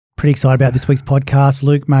Pretty excited about this week's podcast.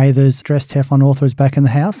 Luke Mathers, Stress Teflon author, is back in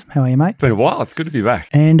the house. How are you, mate? It's been a while. It's good to be back.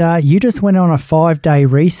 And you just went on a 5-day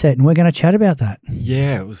reset, and we're going to chat about that.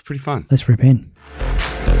 Yeah, it was pretty fun. Let's rip in.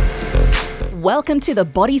 Welcome to the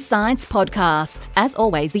Body Science Podcast. As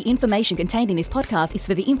always, the information contained in this podcast is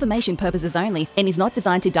for the information purposes only and is not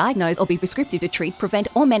designed to diagnose or be prescriptive to treat, prevent,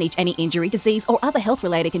 or manage any injury, disease, or other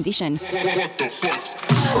health-related condition.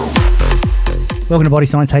 Welcome to Body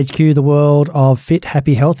Science HQ, the world of fit,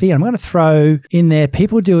 happy, healthy. And I'm going to throw in there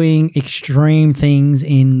people doing extreme things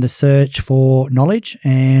in the search for knowledge.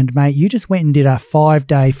 And, mate, you just went and did a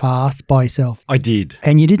 5-day fast by yourself. I did.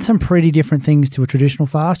 And you did some pretty different things to a traditional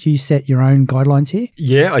fast. You set your own guidelines here.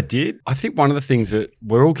 Yeah, I did. I think one of the things that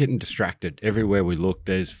we're all getting distracted. Everywhere we look,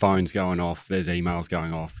 there's phones going off, there's emails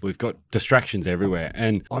going off. We've got distractions everywhere.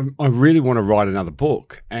 And I really want to write another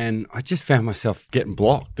book. And I just found myself getting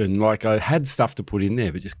blocked. And, I had stuff to put in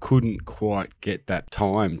there, but just couldn't quite get that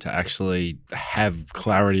time to actually have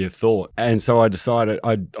clarity of thought. And so I decided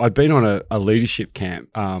I'd been on a leadership camp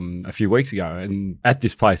a few weeks ago, and at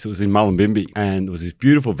this place, it was in Mullumbimby, and it was this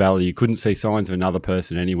beautiful valley. You couldn't see signs of another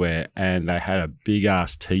person anywhere, and they had a big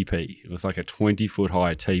ass teepee. It was like a 20-foot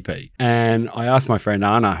high teepee. And I asked my friend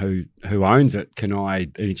Anna, who owns it,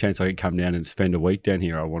 any chance I could come down and spend a week down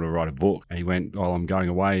here? I want to write a book. And he went, well, I'm going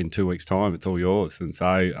away in 2 weeks' time. It's all yours. And so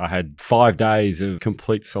I had 5 days of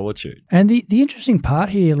complete solitude. And the interesting part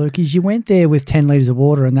here, Luke, is you went there with 10 litres of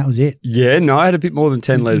water and that was it. Yeah, no, I had a bit more than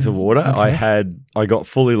 10 litres of water. Okay. I got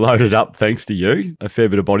fully loaded up thanks to you, a fair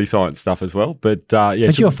bit of body science stuff as well. But yeah.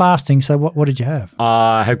 But you're fasting, so what did you have?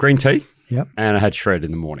 I had green tea. Yep. And I had shred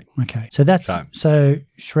in the morning. Okay. So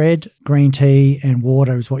shred, green tea and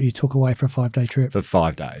water is what you took away for a 5-day trip. For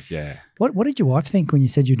 5 days, yeah. What did your wife think when you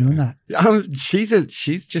said you're doing that?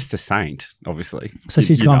 She's just a saint, obviously. So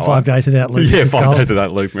she's gone 5 days without Luke. Yeah, 5 days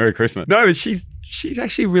without Luke. Merry Christmas. No, but she's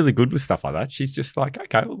actually really good with stuff like that. She's just like,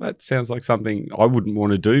 okay, well, that sounds like something I wouldn't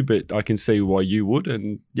want to do, but I can see why you would.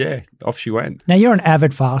 And yeah, off she went. Now, you're an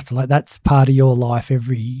avid faster. That's part of your life.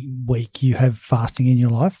 Every week you have fasting in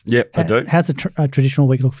your life. Yep, I do. How's a traditional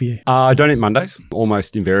week look for you? I don't eat Mondays.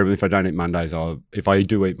 Almost invariably, if I don't eat Mondays, if I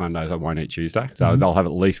do eat Mondays, I won't eat Tuesday. So I'll have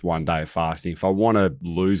at least 1 day of fasting. If I want to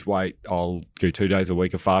lose weight, I'll do 2 days a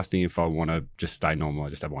week of fasting. If I want to just stay normal, I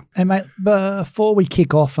just have one. And mate, before we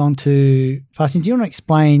kick off onto fasting, do you want to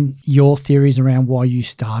explain your theories around why you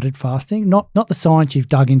started fasting? Not the science you've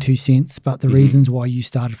dug into since, but the reasons why you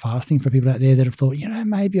started fasting for people out there that have thought,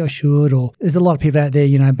 maybe I should, or there's a lot of people out there,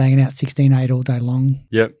 banging out 16-8 all day long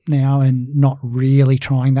now and not really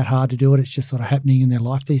trying that hard to do it. It's just sort of happening in their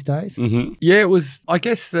life these days. Mm-hmm. Yeah, it was, I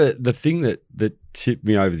guess the thing that tipped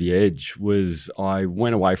me over the edge was I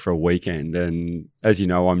went away for a weekend, and as you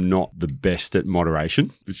know, I'm not the best at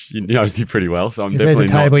moderation, which you know pretty well. So I'm definitely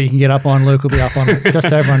there's a table you can get up on, Luke will be up on it, just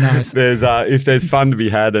so everyone knows. If there's fun to be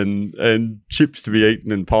had and chips to be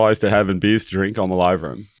eaten and pies to have and beers to drink, I'm all over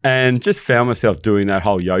them. And just found myself doing that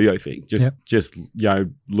whole yo-yo thing, just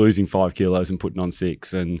losing 5 kilos and putting on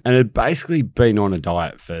 6, and had basically been on a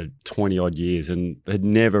diet for 20 odd years and had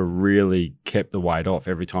never really kept the weight off.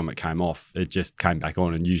 Every time it came off, it just came back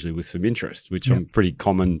on, and usually with some interest, which I'm pretty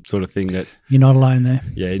common sort of thing that you're not alone there.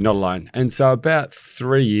 Yeah, you're not alone. And so about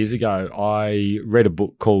 3 years ago, I read a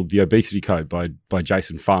book called The Obesity Code by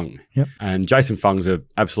Jason Fung. Yep. And Jason Fung's an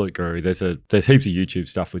absolute guru. There's heaps of YouTube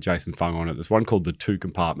stuff with Jason Fung on it. There's one called the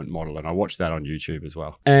 2-compartment model, and I watched that on YouTube as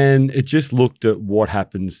well. And it just looked at what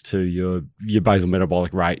happens to your basal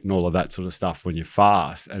metabolic rate and all of that sort of stuff when you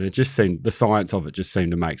fast. And it just seemed, the science of it just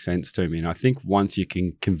seemed to make sense to me. And I think once you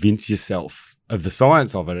can convince yourself of the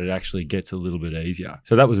science of it, it actually gets a little bit easier.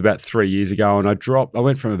 So that was about 3 years ago, and I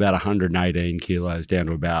went from about 118 kilos down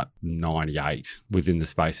to about 98 within the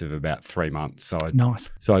space of about 3 months. So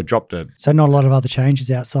I dropped it. So not a lot of other changes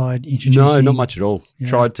outside introducing? No, not much at all. Yeah.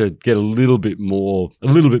 Tried to get a little bit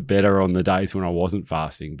better on the days when I wasn't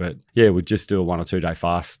fasting, but yeah, we'd just do a 1 or 2 day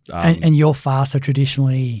fast. And your fasts are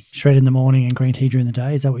traditionally shred in the morning and green tea during the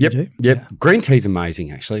day. Is that what you do? Yep. Yeah. Green tea's amazing,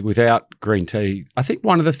 actually. Without green tea, I think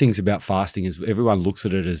one of the things about fasting is everyone looks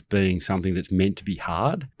at it as being something that's meant to be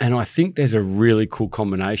hard. And I think there's a really cool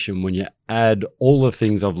combination when you add all the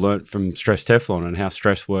things I've learned from Stress Teflon and how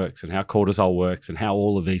stress works and how cortisol works and how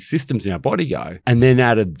all of these systems in our body go, and then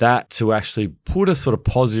added that to actually put a sort of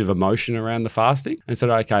positive emotion around the fasting and said,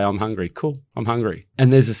 okay, I'm hungry. Cool, I'm hungry.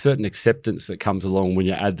 And there's a certain acceptance that comes along when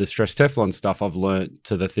you add the Stress Teflon stuff I've learned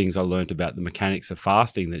to the things I learned about the mechanics of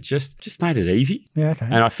fasting that just made it easy. Yeah, okay.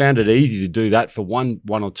 And I found it easy to do that for one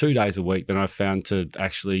or 2 days a week than I found to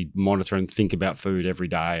actually monitor and think about food every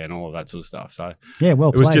day and all of that sort of stuff. So yeah,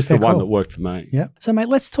 well, it was just the one that worked for me. Yeah. So mate,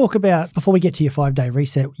 let's talk about, before we get to your 5-day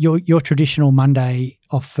reset, your traditional Monday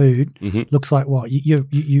off food, looks like what?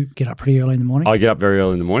 You get up pretty early in the morning? I get up very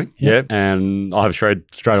early in the morning, and I have a shred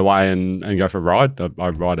straight away and go for a ride. I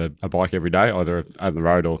ride a bike every day, either out on the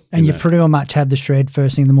road or... And you pretty much have the shred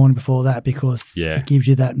first thing in the morning before that because it gives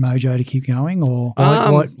you that mojo to keep going, or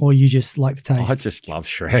you just like the taste? I just love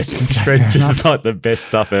shred. Shred's just like the best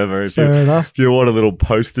stuff ever. If you want a little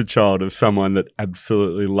poster child of someone that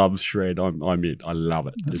absolutely loves shred, I'm it. I love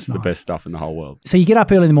it. It's the best stuff in the whole world. So you get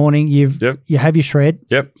up early in the morning, you have your shred.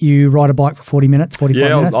 Yep. You ride a bike for 40 minutes, 45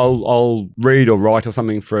 minutes. I'll read or write or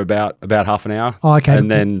something for about half an hour. Oh, okay. And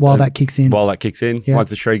then while that kicks in. Once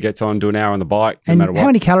the shred gets on, do an hour on the bike, no and matter what. How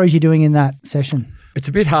many calories are you doing in that session? It's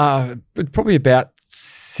a bit hard, but probably about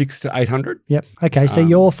 600 to 800. Yep. Okay. So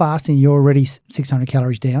you're fasting, you're already 600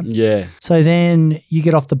 calories down. Yeah. So then you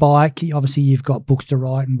get off the bike. Obviously, you've got books to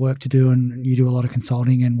write and work to do, and you do a lot of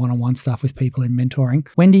consulting and one-on-one stuff with people and mentoring.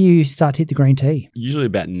 When do you start to hit the green tea? Usually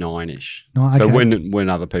about 9-ish. Okay. So when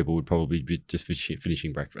other people would probably be just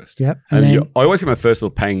finishing breakfast. Yep. And I always get my first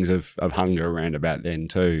little pangs of hunger around about then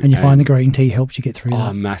too. And you find the green tea helps you get through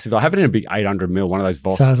that? Oh, massive. I have it in a big 800ml, one of those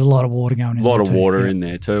Voss. So there's a lot of water going in there. A lot of water in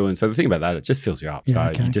there too. And so the thing about that, it just fills you up.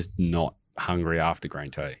 Yeah, so you're just not hungry after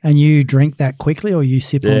green tea. And you drink that quickly or you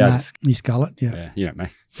sip on that? You scull it? Yeah, you know me.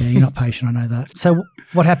 Yeah, you're not patient, I know that. So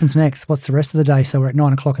what happens next? What's the rest of the day? So we're at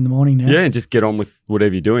 9 o'clock in the morning now. Yeah, and just get on with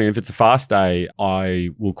whatever you're doing. If it's a fast day,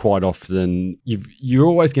 I will quite often, you're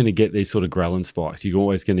always going to get these sort of ghrelin spikes. You're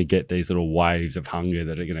always going to get these little waves of hunger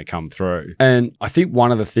that are going to come through. And I think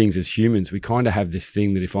one of the things as humans, we kind of have this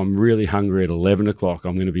thing that if I'm really hungry at 11 o'clock,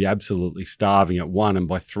 I'm going to be absolutely starving at 1. And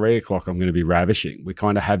by 3 o'clock, I'm going to be ravishing. We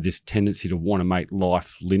kind of have this tendency to want to make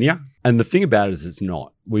life linear. And the thing about it is it's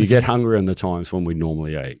not. We get hungry on the times when we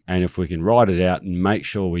normally eat. And if we can ride it out and make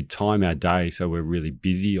sure we time our day so we're really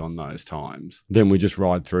busy on those times, then we just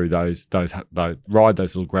ride through those little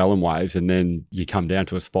ghrelin waves, and then you come down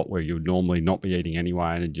to a spot where you would normally not be eating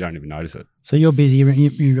anyway and you don't even notice it. So you're busy.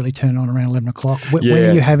 You really turn on around 11 o'clock. When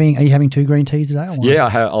are you having 2 green teas a day? Or one? Yeah,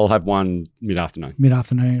 I'll have one mid-afternoon.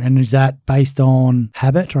 Mid-afternoon. And is that based on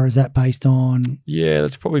habit or is that based on? Yeah,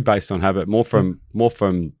 that's probably based on habit. More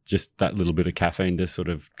from just that little bit of caffeine to sort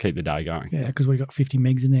of keep the day going. Yeah, because we've got 50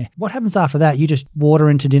 megs in there. What happens after that? You just water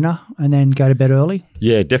into dinner and then go to bed early?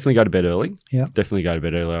 Yeah, definitely go to bed early. Yeah. Definitely go to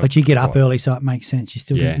bed early. But you get up early, so it makes sense. You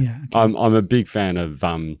still do. Yeah. Okay. I'm a big fan of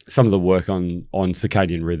some of the work on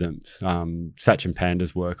circadian rhythms. Satchin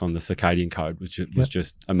Panda's work on the circadian code was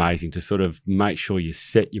just amazing to sort of make sure you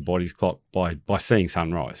set your body's clock by seeing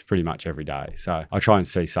sunrise pretty much every day. So I try and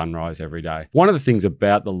see sunrise every day. One of the things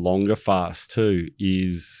about the longer fast too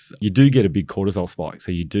is you do get a big cortisol spike.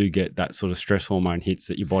 So you do get that sort of stress hormone hits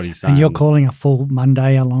that your body's saying. And you're calling a full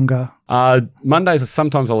Monday a longer? Mondays,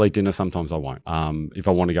 sometimes I'll eat dinner, sometimes I won't. If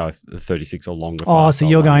I want to go 36 or longer fast. Oh, so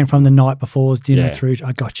you're going from the night before's dinner through.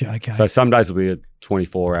 I got you. Okay. So some days will be a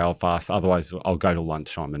 24-hour fast. Otherwise, I'll go to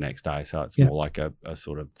lunchtime the next day. So it's more like a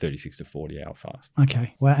sort of 36 to 40-hour fast.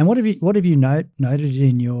 Okay. Wow. And what have you noted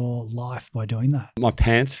in your life by doing that? My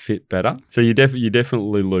pants fit better. So you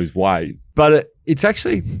definitely lose weight. But it's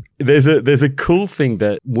actually, there's a cool thing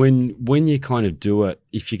that when you kind of do it,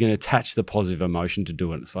 if you can attach the positive emotion to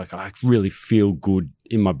do it, it's like, I really feel good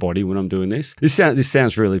in my body when I'm doing this. This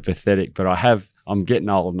sounds really pathetic, but I'm getting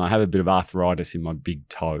old and I have a bit of arthritis in my big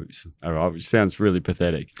toes, all right, which sounds really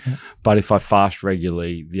pathetic. Yeah. But if I fast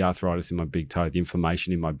regularly, the arthritis in my big toe, the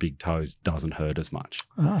inflammation in my big toes doesn't hurt as much.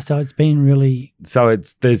 Oh, so it's been really... So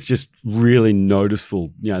there's just really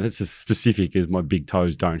noticeable, that's as specific as my big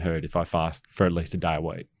toes don't hurt if I fast for at least a day a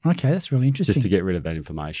week. Okay, that's really interesting. Just to get rid of that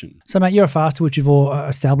inflammation. So, mate, you're a faster, which you've all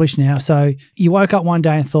established now. So you woke up one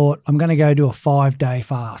day and thought, I'm going to go do a 5-day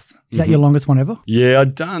fast. Is that your longest one ever? Yeah,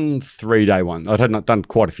 I'd done 3-day ones. I'd done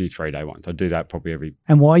quite a few 3-day ones. I do that probably every...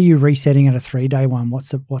 And why are you resetting at a 3-day one?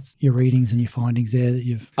 What's your readings and your findings there that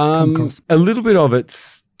you've come across? A little bit of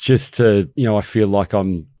it's just to, I feel like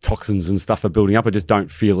toxins and stuff are building up. I just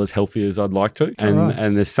don't feel as healthy as I'd like to.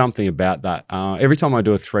 And there's something about that. Every time I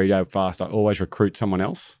do a 3-day fast, I always recruit someone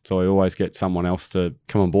else. So I always get someone else to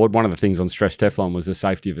come on board. One of the things on Stress Teflon was the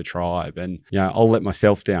safety of a tribe. And, I'll let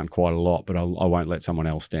myself down quite a lot, but I won't let someone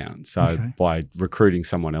else down. So by recruiting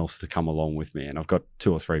someone else to come along with me, and I've got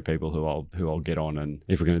 2 or 3 people who I'll get on. And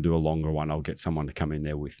if we're going to do a longer one, I'll get someone to come in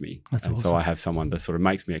there with me. That's awesome. So I have someone that sort of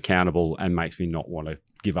makes me accountable and makes me not want to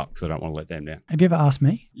give up because I don't want to let them down. Have you ever asked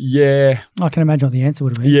me? Yeah. I can imagine what the answer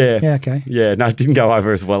would have been. Yeah. Yeah, okay. Yeah. No, it didn't go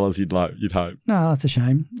over as well as you'd hope. No, that's a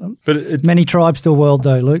shame. But it's Many tribes to a world,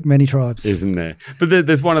 though, Luke. Many tribes. isn't there? But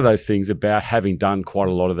there's one of those things about having done quite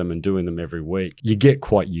a lot of them and doing them every week. You get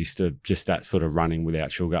quite used to just that sort of running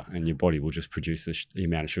without sugar, and your body will just produce the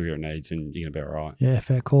amount of sugar it needs, and you're gonna be all right. Yeah,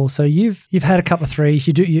 fair call. So you've had a couple of threes.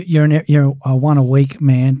 You're a one a week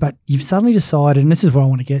man, but you've suddenly decided, and this is where I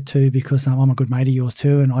want to get to because I'm a good mate of yours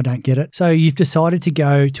too, and I don't get it. So you've decided to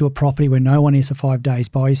go to a property where no one is for 5 days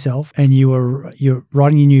by yourself, and you're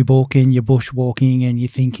writing your new book and you're bushwalking and you're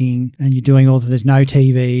thinking and you're doing there's no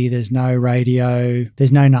TV, there's no radio,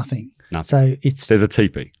 there's no nothing. So There's a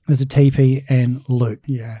teepee. There's a teepee and Luke.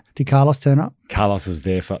 Yeah. Did Carlos turn up? Carlos was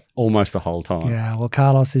there for almost the whole time. Yeah. Well,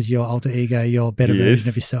 Carlos is your alter ego, your better He version is.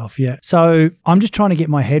 of yourself. Yeah. So I'm just trying to get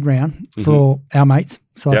my head round for our mates.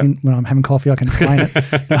 So I Yep. can, when I'm having coffee, I can explain it.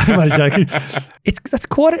 No, I'm only joking. That's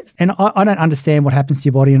quite and I don't understand what happens to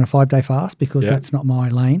your body in a 5-day fast because Yeah. that's not my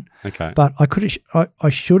lane. Okay. But I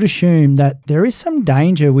should assume that there is some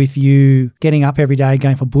danger with you getting up every day,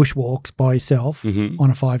 going for bushwalks by yourself on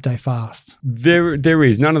a 5-day fast. There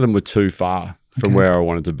is. None of them were too far from Okay. where I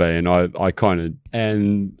wanted to be.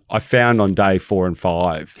 And I found on day 4 and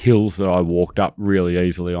 5 hills that I walked up really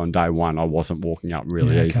easily on day 1. I wasn't walking up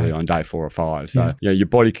really Yeah, okay. easily on day 4 or 5. So your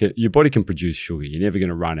body can produce sugar. You're never going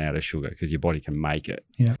to run out of sugar because your body can make it.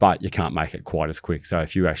 Yeah. But you can't make it quite as quick. So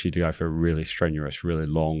if you actually go for a really strenuous, really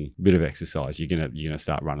long bit of exercise, you're gonna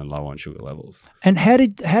start running low on sugar levels. And how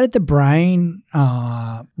did the brain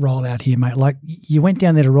roll out here, mate? Like you went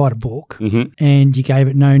down there to write a book and you gave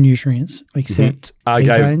it no nutrients except I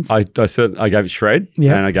gave it shred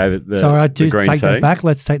Yeah. and I gave it the, Sorry, I the do green take tea. that back.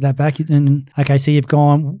 Let's take that back. And okay, so you've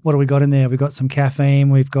gone. What do we got in there? We've got some caffeine.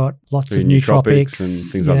 We've got lots of nootropics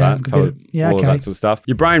and things like that. So all of that sort of stuff.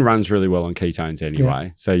 Your brain runs really well on ketones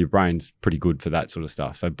anyway, so your brain's pretty good for that sort of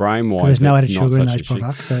stuff. So brain-wise, there's no it's added not sugar in such those a issue.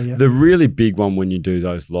 products. So yeah. The really big one when you do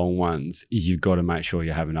those long ones is you've got to make sure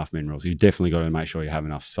you have enough minerals. You definitely got to make sure you have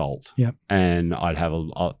enough salt. Yep. And I'd have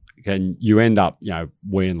and you end up,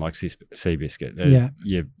 weeing like Seabiscuit. Yeah.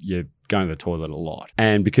 You're going to the toilet a lot.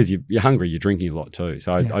 And because you're hungry, you're drinking a lot too.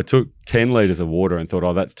 So I took 10 litres of water and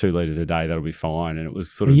thought, that's 2 litres a day. That'll be fine. And it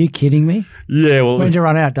was sort Are of... you kidding me? Yeah, well... When did you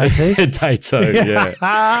run out? Day 2? Day 2, yeah.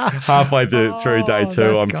 Halfway through day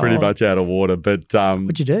 2, I'm that's pretty gold. much out of water. But...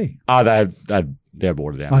 What'd you do? They had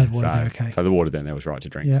water down Oh, there. water there, okay. So the water down there was right to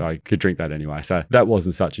drink. Yeah. So I could drink that anyway. So that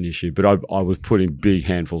wasn't such an issue. But I was putting big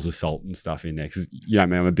handfuls of salt and stuff in there because,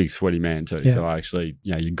 I'm a big sweaty man too. Yeah. So I actually,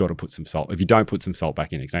 you've got to put some salt. If you don't put some salt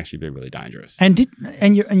back in, it can actually be really dangerous. And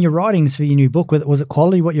your writings for your new book, was it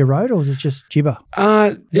quality what you wrote or was it just gibber?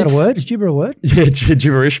 Is that a word? Is gibber a word? Yeah,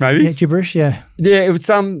 gibberish maybe. Yeah, gibberish, yeah. Yeah, it was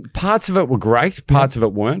parts of it were great, parts of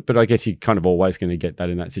it weren't, but I guess you're kind of always going to get that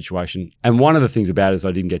in that situation. And one of the things about it is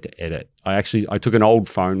I didn't get to edit. I took an old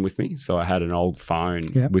phone with me, so I had an old phone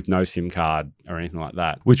with no SIM card or anything like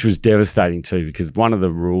that, which was devastating too because one of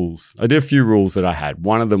the rules, I did a few rules that I had.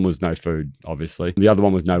 One of them was no food, obviously. The other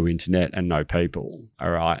one was no internet and no people,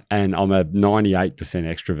 all right? And I'm a 98%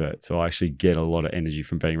 extrovert, so I actually get a lot of energy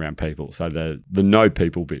from being around people. So the no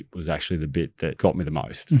people bit was actually the bit that got me the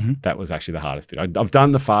most. That was actually the hardest bit. I've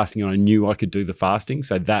done the fasting and I knew I could do the fasting,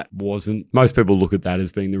 so that wasn't, most people look at that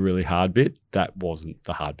as being the really hard bit. That wasn't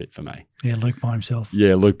the hard bit for me. Yeah, Luke by himself.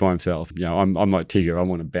 Yeah, Luke by himself. I'm like Tigger. I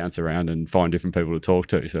want to bounce around and find different people to talk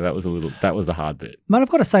to. So that was the hard bit. Mate, I've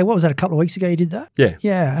got to say, what was that, a couple of weeks ago you did that? Yeah.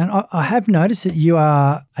 Yeah, and I have noticed that you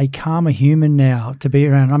are a calmer human now to be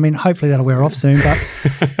around. I mean, hopefully that'll wear off soon, but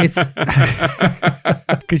it's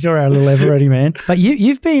because you're our little ever-ready man. But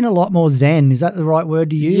you've been a lot more zen. Is that the right word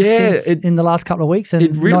to use? Yeah, in the last couple of weeks? And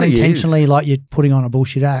it really not intentionally is. like you're putting on a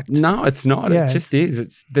bullshit act. No, it's not. Yeah. It just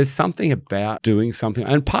is. There's something about doing something.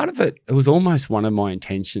 And part of it was almost one of my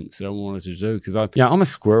intentions that I wanted to do because I'm a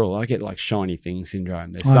squirrel. I get like shiny thing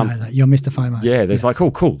syndrome. There's I know something. that. You're Mr. FOMO. Yeah, there's like,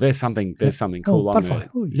 oh, cool. There's something cool on butterfly. there.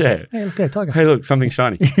 Ooh, Yeah. Hey, look at tiger. Hey, look, something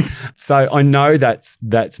shiny. So I know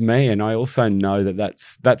that's me, and I also know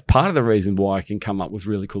that's part of the reason why I can come up with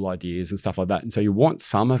really cool ideas and stuff like that. And so you want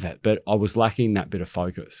some of it, but I was lacking that bit of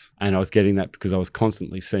focus, and I was getting that because I was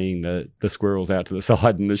constantly seeing the squirrels out to the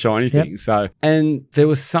side and the shiny things. So, and there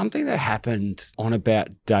was something that happened on about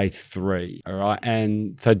day 3, all right?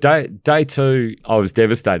 And so day 2, I was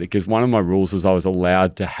devastated because one of my rules was I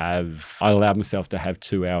allowed myself to have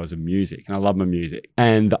 2 hours of music, and I love my music.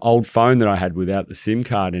 And the old phone that I had without the SIM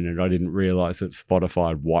card in it, I didn't realize that Spotify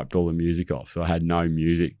had wiped all the music off. So I had no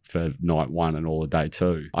music for night 1 and all all of day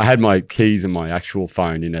 2. I had my keys and my actual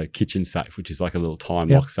phone in a kitchen safe, which is like a little time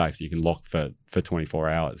lock safe that you can lock for 24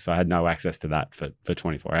 hours. So I had no access to that for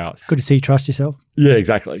 24 hours. Good to see you trust yourself. Yeah,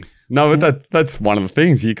 exactly. No, but that's one of the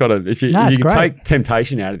things you got to, if you can take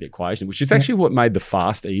temptation out of the equation, which is actually what made the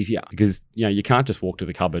fast easier, because you can't just walk to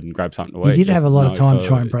the cupboard and grab something to eat. You did have a lot of time to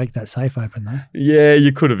try and break that safe open though. Yeah,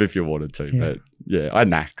 you could have if you wanted to, but yeah, I had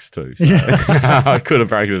an axe too, so I could have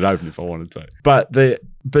broken it open if I wanted to.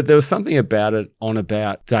 But there was something about it on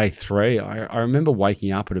about day 3. I remember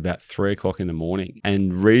waking up at about 3 o'clock in the morning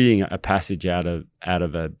and reading a passage out of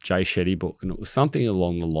a Jay Shetty book, and it was something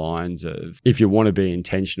along the lines of, if you want to be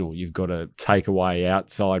intentional, you've got to take away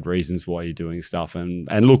outside reasons why you're doing stuff and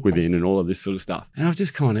look within and all of this sort of stuff. And I was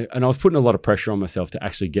just I was putting a lot of pressure on myself to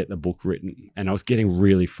actually get the book written, and I was getting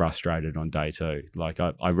really frustrated on day 2. Like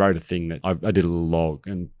I wrote a thing that I did a little log,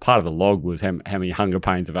 and part of the log was how many hunger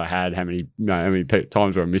pains have I had, how many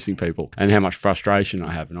times where I'm missing people, and how much frustration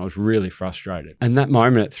I have. And I was really frustrated. And that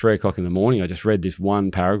moment at 3 o'clock in the morning, I just read this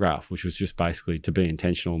one paragraph, which was just basically, to be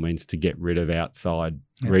intentional means to get rid of outside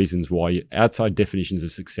reasons why, outside definitions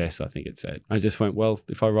of success, I think it said. I just went, well,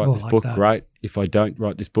 if I write this book, great. If I don't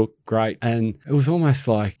write this book, great. And it was almost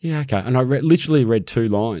like, yeah, okay. And I literally read 2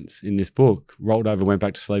 lines in this book, rolled over, went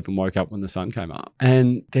back to sleep, and woke up when the sun came up.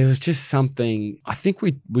 And there was just something, I think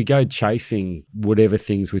we go chasing whatever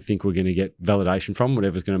things we think we're going to get validation from,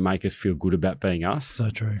 whatever's going to make us feel good about being us.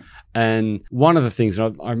 So true. And one of the things,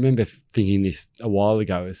 and I remember thinking this a while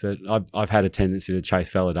ago, is that I've had a tendency to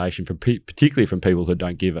chase validation, particularly from people who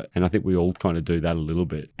don't give it. And I think we all kind of do that a little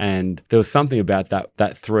bit. And there was something about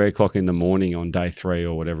that 3 o'clock in the morning on day 3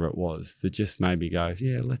 or whatever it was that just made me go,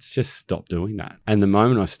 yeah, let's just stop doing that. And the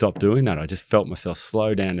moment I stopped doing that, I just felt myself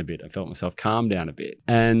slow down a bit. I felt myself calm down a bit.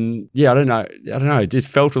 And yeah, I don't know. It just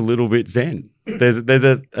felt a little bit zen. There's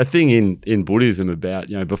a thing in Buddhism about,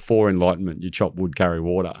 before enlightenment, you chop wood, carry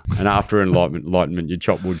water. And after enlightenment, you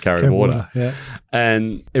chop wood, carry water. Yeah.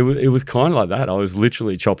 And it was kind of like that. I was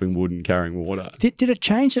literally chopping wood and carrying water. Did it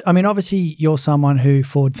change it? I mean, obviously you're someone who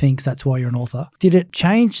Ford thinks, that's why you're an author. Did it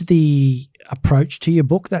change the approach to your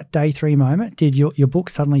book, that day 3 moment? Did your book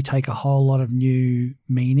suddenly take a whole lot of new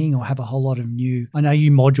meaning, or have a whole lot of new, I know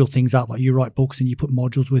you module things up, like you write books and you put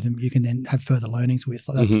modules with them you can then have further learnings with.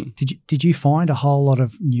 Like did you find a whole lot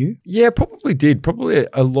of new? Yeah, probably did. Probably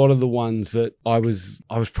a lot of the ones that I was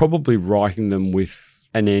probably writing them with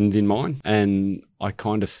an end in mind, and I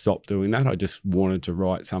kind of stopped doing that. I just wanted to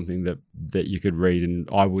write something that you could read and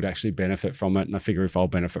I would actually benefit from it. And I figure if I'll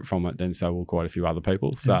benefit from it, then so will quite a few other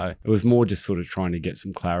people. So it was more just sort of trying to get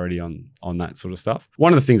some clarity on that sort of stuff.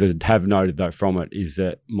 One of the things I have noted though from it is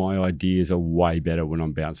that my ideas are way better when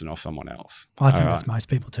I'm bouncing off someone else. I think that's most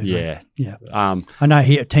people too. Yeah. Yeah. I know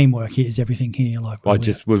here teamwork here is everything here. Like I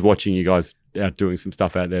just was watching you guys out doing some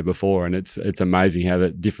stuff out there before, and it's amazing how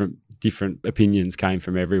that different opinions came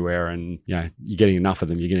from everywhere, and you're getting enough of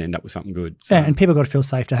them, you're going to end up with something good. So. Yeah, and people got to feel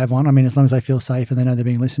safe to have one. I mean, as long as they feel safe and they know they're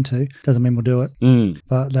being listened to, doesn't mean we'll do it.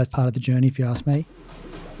 But that's part of the journey, if you ask me.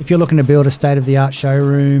 If you're looking to build a state-of-the-art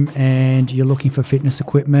showroom and you're looking for fitness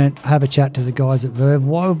equipment, have a chat to the guys at Verve.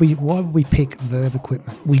 Why would we pick Verve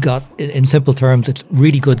equipment? We got, in simple terms, it's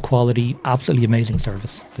really good quality, absolutely amazing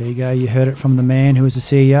service. There you go. You heard it from the man who is the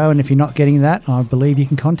CEO. And if you're not getting that, I believe you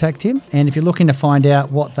can contact him. And if you're looking to find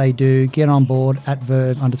out what they do, get on board at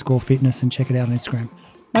Verve_fitness and check it out on Instagram.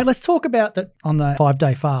 Mate, let's talk about that on the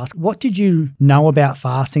 5-day fast. What did you know about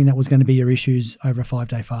fasting that was going to be your issues over a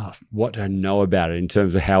 5-day fast? What did I know about it in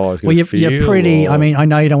terms of how I was going to feel? You're pretty, I mean, I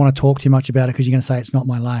know you don't want to talk too much about it because you're going to say it's not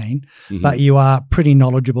my lane, but you are pretty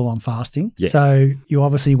knowledgeable on fasting. Yes. So you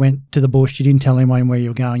obviously went to the bush. You didn't tell anyone where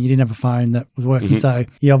you were going. You didn't have a phone that was working. So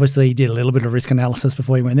you obviously did a little bit of risk analysis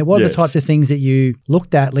before you went there. What are the types of things that you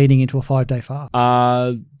looked at leading into a 5-day fast?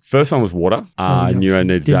 First one was water. I knew I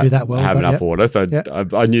needed to have enough water. So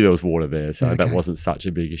I knew there was water there. So that wasn't such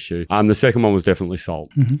a big issue. The second one was definitely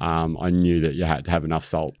salt. I knew that you had to have enough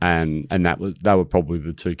salt. And that were probably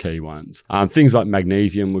the 2 key ones. Things like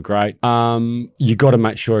magnesium were great. You got to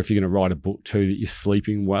make sure if you're going to write a book too that you're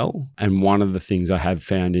sleeping well. And one of the things I have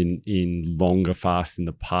found in longer fasts in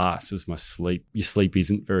the past was my sleep. Your sleep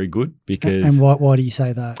isn't very good because... And why do you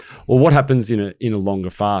say that? Well, what happens in a longer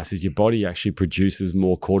fast is your body actually produces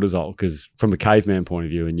more cortisol, because from a caveman point of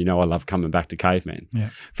view, and I love coming back to caveman. Yeah.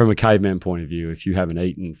 From a caveman point of view, if you haven't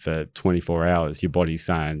eaten for 24 hours, your body's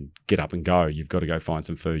saying, get up and go. You've got to go find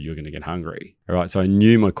some food. You're going to get hungry. All right. So I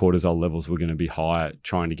knew my cortisol levels were going to be high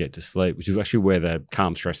trying to get to sleep, which is actually where the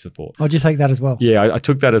calm stress support. Oh, did you take that as well? Yeah, I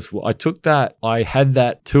took that as well. I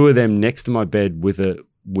had 2 of them next to my bed with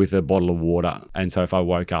with a bottle of water. And so if I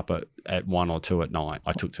woke up at 1 or 2 at night,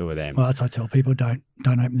 I took 2 of them. Well, that's what I tell people, don't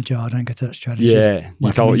open the jar, don't go to that strategy. Yeah,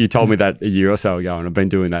 you told me that a year or so ago, and I've been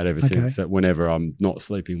doing that ever since. That whenever I'm not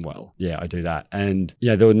sleeping well, I do that. And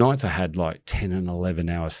there were nights I had like 10 and 11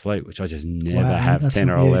 hours sleep, which I just never have 10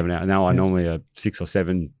 or 11 hours. Now I normally have 6 or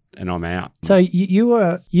 7. And I'm out. So you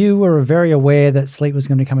were very aware that sleep was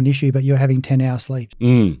going to become an issue, but you're having 10-hour sleep.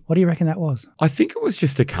 What do you reckon that was? I think it was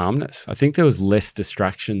just a calmness. I think there was less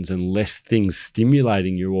distractions and less things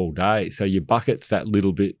stimulating you all day. So your bucket's that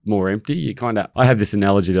little bit more empty. I have this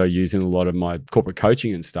analogy that I use in a lot of my corporate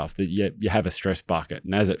coaching and stuff, that you have a stress bucket,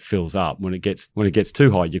 and as it fills up, when it gets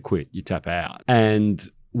too high, you quit, you tap out. And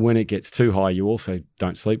when it gets too high, you also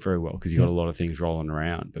don't sleep very well because you've got a lot of things rolling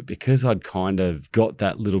around. But because I'd kind of got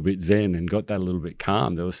that little bit zen and got that little bit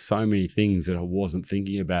calm, there was so many things that I wasn't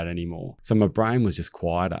thinking about anymore. So my brain was just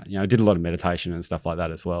quieter. I did a lot of meditation and stuff like that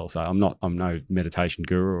as well. So I'm no meditation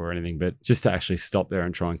guru or anything, but just to actually stop there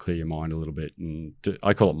and try and clear your mind a little bit. And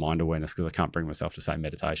I call it mind awareness because I can't bring myself to say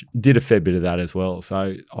meditation. Did a fair bit of that as well.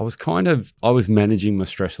 So I was managing my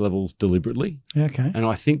stress levels deliberately. Okay. And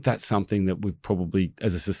I think that's something that we probably,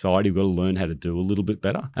 as a society, we've got to learn how to do a little bit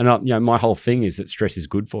better. And my whole thing is that stress is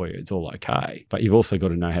good for you. It's all okay. But you've also got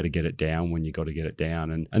to know how to get it down when you got to get it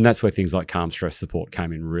down. And that's where things like calm stress support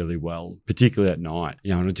came in really well, particularly at night.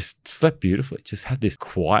 And I just slept beautifully. Just had this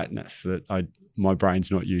quietness that my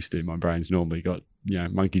brain's not used to. My brain's normally got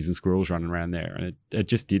monkeys and squirrels running around there, and it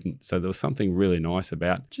just didn't. So there was something really nice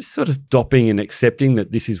about just sort of stopping and accepting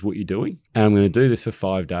that this is what you're doing, and I'm going to do this for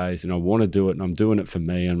 5 days, and I want to do it, and I'm doing it for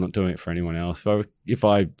me. I'm not doing it for anyone else. If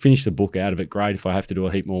I finish the book out of it, great. If I have to do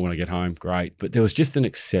a heap more when I get home, great. But there was just an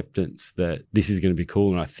acceptance that this is going to be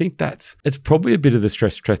cool, and I think it's probably a bit of the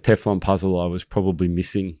stress Teflon puzzle I was probably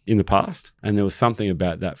missing in the past, and there was something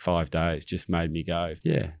about that 5 days just made me go,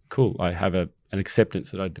 yeah, cool. I have an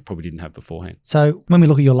acceptance that I probably didn't have beforehand. So when we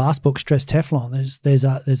look at your last book, Stress Teflon, there's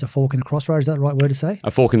a fork in the crossroad. Is that the right word to say?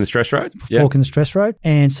 A fork in the stress road? Fork in the stress road.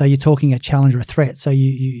 And so you're talking a challenge or a threat. So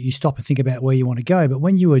you stop and think about where you want to go. But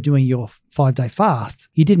when you were doing your 5-day fast,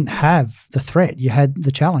 you didn't have the threat. You had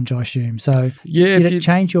the challenge, I assume. So did it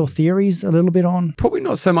change your theories a little bit on? Probably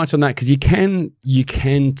not so much on that, because your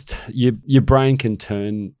brain can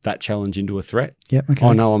turn that challenge into a threat. Yep. Okay.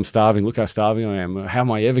 Oh no, I'm starving. Look how starving I am. How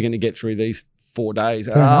am I ever going to get through these 4 days?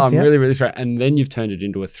 I'm really, really stressed. And then you've turned it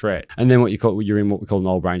into a threat. And then you're in what we call an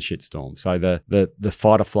old brain shitstorm. So the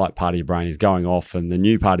fight or flight part of your brain is going off, and the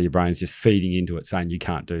new part of your brain is just feeding into it, saying, you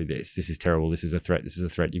can't do this. This is terrible. This is a threat. This is a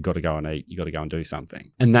threat. You've got to go and eat. You've got to go and do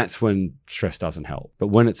something. And that's when stress doesn't help. But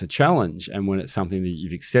when it's a challenge, and when it's something that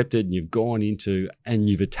you've accepted and you've gone into and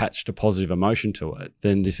you've attached a positive emotion to it,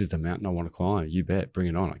 then this is the mountain I want to climb. You bet. Bring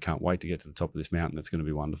it on. I can't wait to get to the top of this mountain. It's going to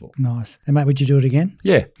be wonderful. Nice. And mate, would you do it again?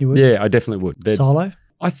 Yeah. You would? Yeah, I definitely would. Solo?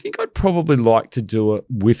 I think I'd probably like to do it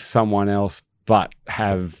with someone else, but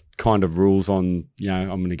have kind of rules on, I'm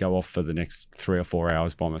going to go off for the next 3 or 4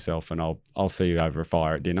 hours by myself, and I'll see you over a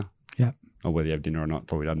fire at dinner. Yeah. Or whether you have dinner or not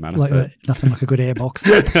probably doesn't matter. Nothing like a good airbox.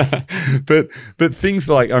 but things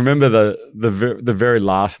like, I remember the very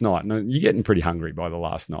last night, and you're getting pretty hungry by the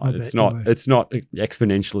last night. It's not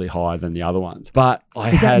exponentially higher than the other ones. But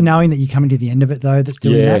is that knowing that you're coming to the end of it though that's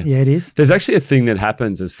doing that? Yeah, it is. There's actually a thing that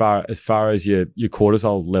happens as far as your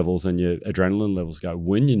cortisol levels and your adrenaline levels go.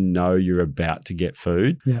 When you know you're about to get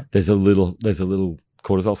food, there's a little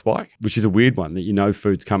cortisol spike, which is a weird one, that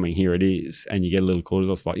food's coming, here it is, and you get a little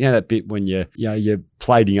cortisol spike. That bit when you're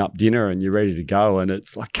plating up dinner and you're ready to go, and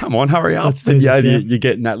it's like, come on, hurry up. You're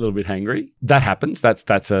getting that little bit hangry. That happens.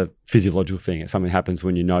 That's a physiological thing. It's something that happens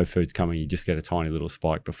when food's coming. You just get a tiny little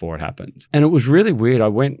spike before it happens. And it was really weird. I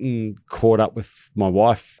went and caught up with my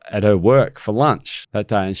wife at her work for lunch that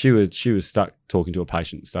day, and she was stuck talking to a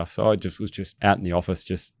patient and stuff. So I was just out in the office,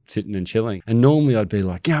 just sitting and chilling. And normally I'd be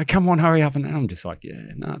like, come on, hurry up. And I'm just like,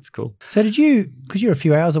 no, it's cool. So did you, because you're a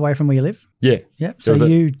few hours away from where you live? Yeah. Yep. So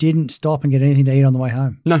you didn't stop and get anything to eat on the way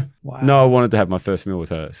home? No. Wow. No, I wanted to have my first meal with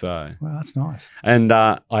her. So. Wow, that's nice. And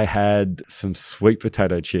I had some sweet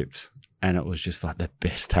potato chips. And it was just like the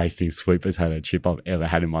best tasting sweet potato chip I've ever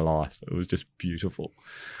had in my life. It was just beautiful.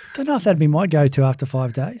 Don't know if that'd be my go-to after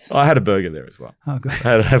 5 days. I had a burger there as well. Oh, good.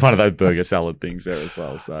 I had one of those burger salad things there as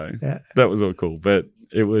well. So that was all cool. But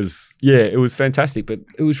it was fantastic. But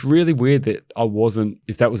it was really weird that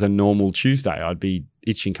if that was a normal Tuesday, I'd be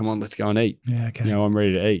itching, come on, let's go and eat. Yeah, okay. I'm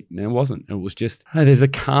ready to eat. And it wasn't. It was just, there's a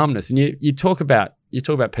calmness. And you talk about you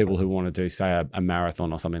talk about people who want to do, say, a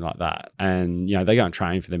marathon or something like that. And, they go and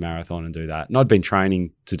train for their marathon and do that. And I'd been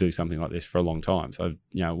training to do something like this for a long time. So,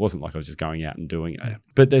 it wasn't like I was just going out and doing it.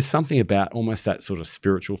 But there's something about almost that sort of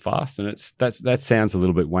spiritual fast. And that sounds a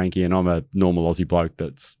little bit wanky. And I'm a normal Aussie bloke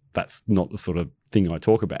that's not the sort of thing I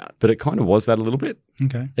talk about. But it kind of was that a little bit.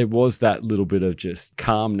 Okay. It was that little bit of just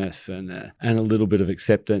calmness and a little bit of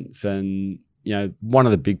acceptance. And, one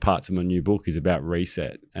of the big parts of my new book is about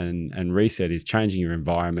reset. And reset is changing your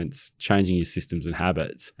environments, changing your systems and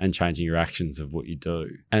habits, and changing your actions of what you do.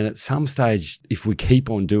 And at some stage, if we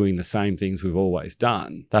keep on doing the same things we've always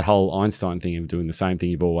done, that whole Einstein thing of doing the same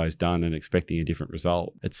thing you've always done and expecting a different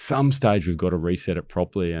result, at some stage we've got to reset it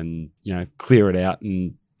properly and, clear it out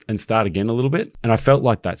and start again a little bit. And I felt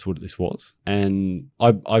like that's what this was. And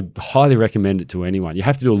I highly recommend it to anyone. You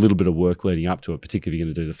have to do a little bit of work leading up to it, particularly if you're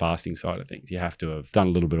going to do the fasting side of things. You have to have done a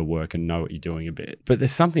little bit of work and know what you're doing a bit. But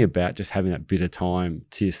there's something about just having that bit of time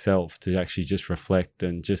to yourself to actually just reflect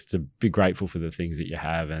and just to be grateful for the things that you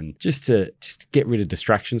have and just to get rid of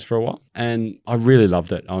distractions for a while. And I really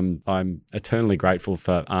loved it. I'm eternally grateful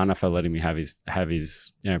for Arna for letting me have his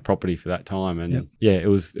property for that time. And it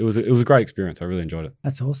was a great experience. I really enjoyed it.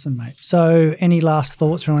 That's awesome, mate. So any last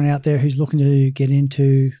thoughts for anyone out there who's looking to get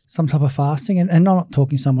into some type of fasting? And I'm not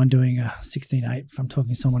talking someone doing a 16-8. I'm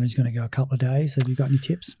talking someone who's going to go a couple of days. Have you got any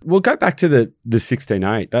tips? Well, go back to the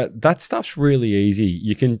 16-8. That stuff's really easy.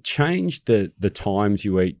 You can change the times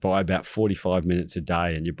you eat by about 45 minutes a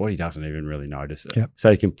day and your body doesn't even really notice it. Yep. So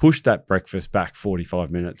you can push that breakfast back 45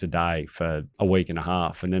 minutes a day for a week and a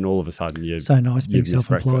half, and then all of a sudden you've so nice being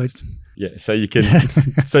self-employed. Breakfast. Yeah, so you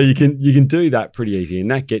can you can do that pretty easy,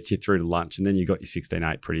 and that gets you through to lunch, and then you got your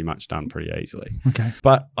 16-8 pretty much done pretty easily. Okay.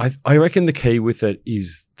 But I reckon the key with it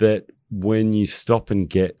is that when you stop and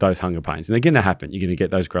get those hunger pains, and they're going to happen, you're going to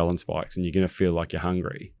get those ghrelin spikes and you're going to feel like you're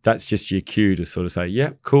hungry. That's just your cue to sort of say, yeah,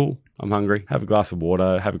 cool, I'm hungry. Have a glass of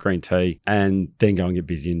water, have a green tea, and then go and get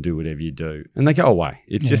busy and do whatever you do. And they go away.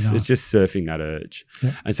 It's just surfing that urge.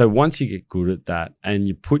 Yeah. And so once you get good at that and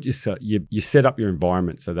you put yourself, you set up your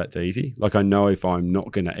environment so that's easy. Like I know if I'm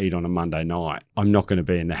not going to eat on a Monday night, I'm not going to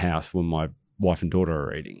be in the house when my wife and daughter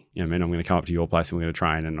are eating. I'm going to come up to your place and we're going to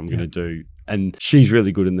train and I'm going to do. And she's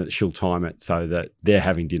really good in that she'll time it so that they're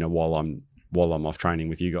having dinner while I'm off training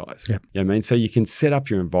with you guys. Yep. You know what I mean? So you can set up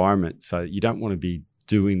your environment so you don't want to be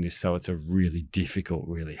doing this so it's a really difficult,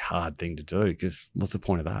 really hard thing to do, because what's the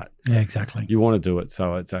point of that? Yeah, exactly. You want to do it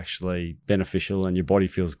so it's actually beneficial and your body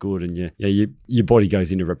feels good and your body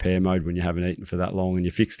goes into repair mode when you haven't eaten for that long and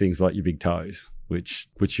you fix things like your big toes, which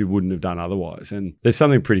you wouldn't have done otherwise. And there's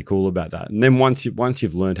something pretty cool about that. And then once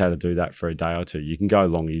you've learned how to do that for a day or two, you can go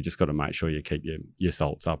longer. You just got to make sure you keep your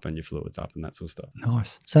salts up and your fluids up and that sort of stuff.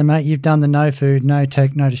 Nice. So, mate, you've done the no food, no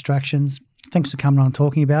tech, no distractions. Thanks for coming on and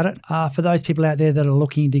talking about it. For those people out there that are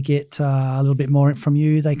looking to get a little bit more from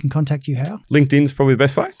you, they can contact you how? LinkedIn's probably the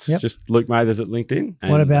best place. Yep. Just Luke Mathers at LinkedIn.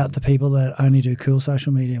 What about the people that only do cool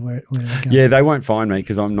social media? Where do they go? Yeah, they won't find me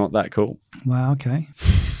because I'm not that cool. Wow, okay.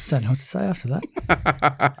 Don't know what to say after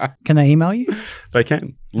that. Can they email you? They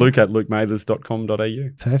can. Luke at lukemathers.com.au.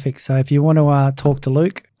 Perfect. So if you want to talk to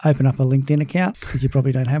Luke, open up a LinkedIn account because you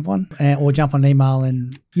probably don't have one, or jump on email,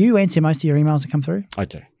 and you answer most of your emails that come through? I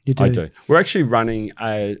do. You do? I do. We're actually running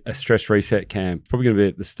a stress reset camp, probably going to be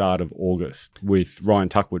at the start of August, with Ryan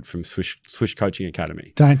Tuckwood from Swish Coaching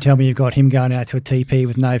Academy. Don't tell me you've got him going out to a TP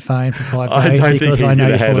with no phone for 5 days. I don't think he's going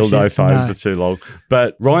to handle no phone No. for too long.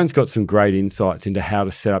 But Ryan's got some great insights into how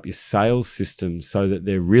to set up your sales systems so that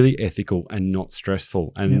they're really ethical and not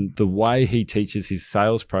stressful. And the way he teaches his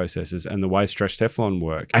sales processes and the way Stretch Teflon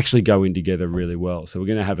work actually go in together really well. So we're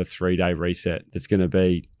going to have a 3-day reset that's going to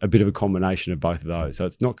be a bit of a combination of both of those. So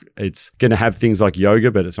it's going to have things like yoga,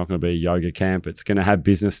 but it's not going to be a yoga camp. It's going to have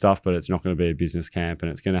business stuff, but it's not going to be a business camp.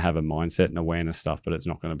 And it's going to have a mindset and awareness stuff, but it's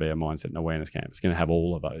not going to be a mindset and awareness camp. It's going to have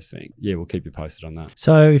all of those things. Yeah, we'll keep you posted on that.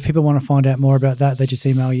 So if people want to find out more about that, they just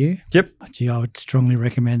email you? Yep. Gee, I would strongly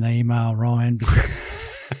recommend they email Ryan because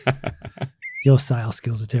your sales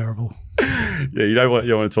skills are terrible. Yeah, you don't want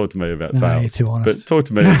to talk to me about sales. No, you're too honest. But talk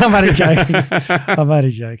to me. I'm only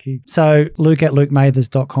joking. So Luke at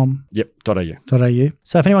lukemathers.com. Yep, .au.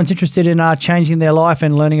 So if anyone's interested in changing their life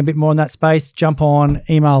and learning a bit more in that space, jump on,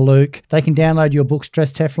 email Luke. They can download your book,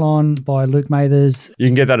 Stress Teflon by Luke Mathers. You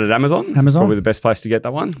can get that at Amazon. It's probably the best place to get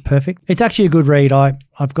that one. Perfect. It's actually a good read.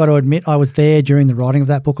 I've got to admit, I was there during the writing of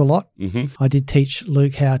that book a lot. Mm-hmm. I did teach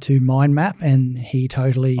Luke how to mind map, and he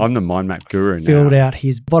totally I'm the mind map guru now. filled out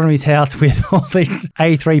his bottom of his house with all these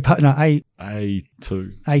A3,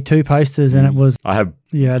 A2 posters, and it was I have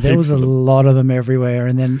there was heaps a of them. lot of them everywhere.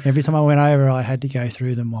 And then every time I went over, I had to go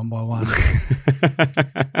through them one by one.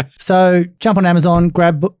 So jump on Amazon,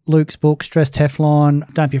 grab Luke's book, Stress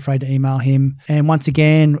Teflon. Don't be afraid to email him. And once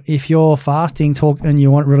again, if you're fasting and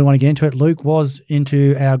you really want to get into it, Luke was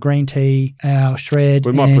into our green tea, our shred,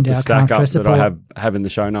 We might and put the our stack calm up stress that support. I have in the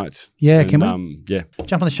show notes. Yeah, And, can we? Yeah.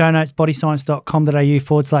 Jump on the show notes,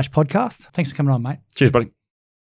 bodyscience.com.au/podcast. Thanks for coming on, mate. Cheers, buddy.